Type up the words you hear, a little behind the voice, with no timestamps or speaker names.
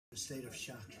A state of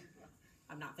shock.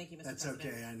 I'm not thinking, Mr. That's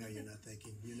President. okay. I know you're not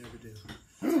thinking. You never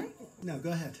do. No,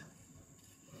 go ahead.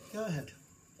 Go ahead.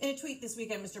 In a tweet this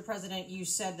weekend, Mr. President, you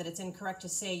said that it's incorrect to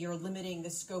say you're limiting the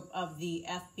scope of the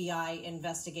FBI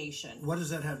investigation. What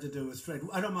does that have to do with trade?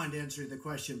 I don't mind answering the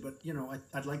question, but, you know,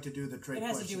 I'd like to do the trade It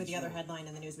has questions. to do with the other headline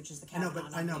in the news, which is the Kavanaugh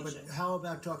I know, nomination. but how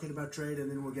about talking about trade,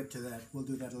 and then we'll get to that. We'll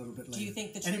do that a little bit later. Do you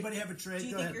think the trade, anybody have a trade? Do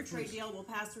you Go think ahead, your trade please. deal will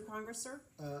pass through Congress, sir?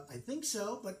 I think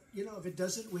so, but, you know, if it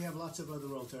doesn't, we have lots of other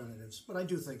alternatives. But I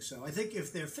do think so. I think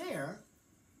if they're fair,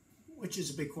 which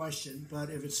is a big question, but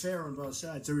if it's fair on both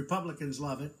sides, the Republicans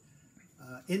love it.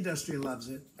 Industry loves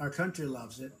it. Our country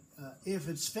loves it. If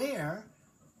it's fair,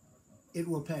 it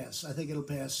will pass. I think it'll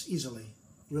pass easily,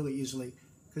 really easily,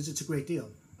 because it's a great deal.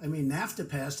 I mean, NAFTA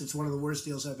passed. It's one of the worst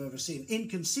deals I've ever seen.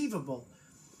 Inconceivable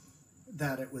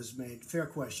that it was made. Fair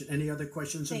question. Any other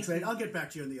questions on trade? I'll get back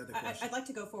to you on the other question. I'd like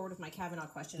to go forward with my Kavanaugh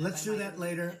question. Let's do that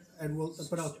later, and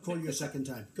but I'll call you a second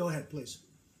time. Go ahead, please.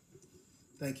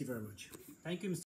 Thank you very much. Thank you, Mr.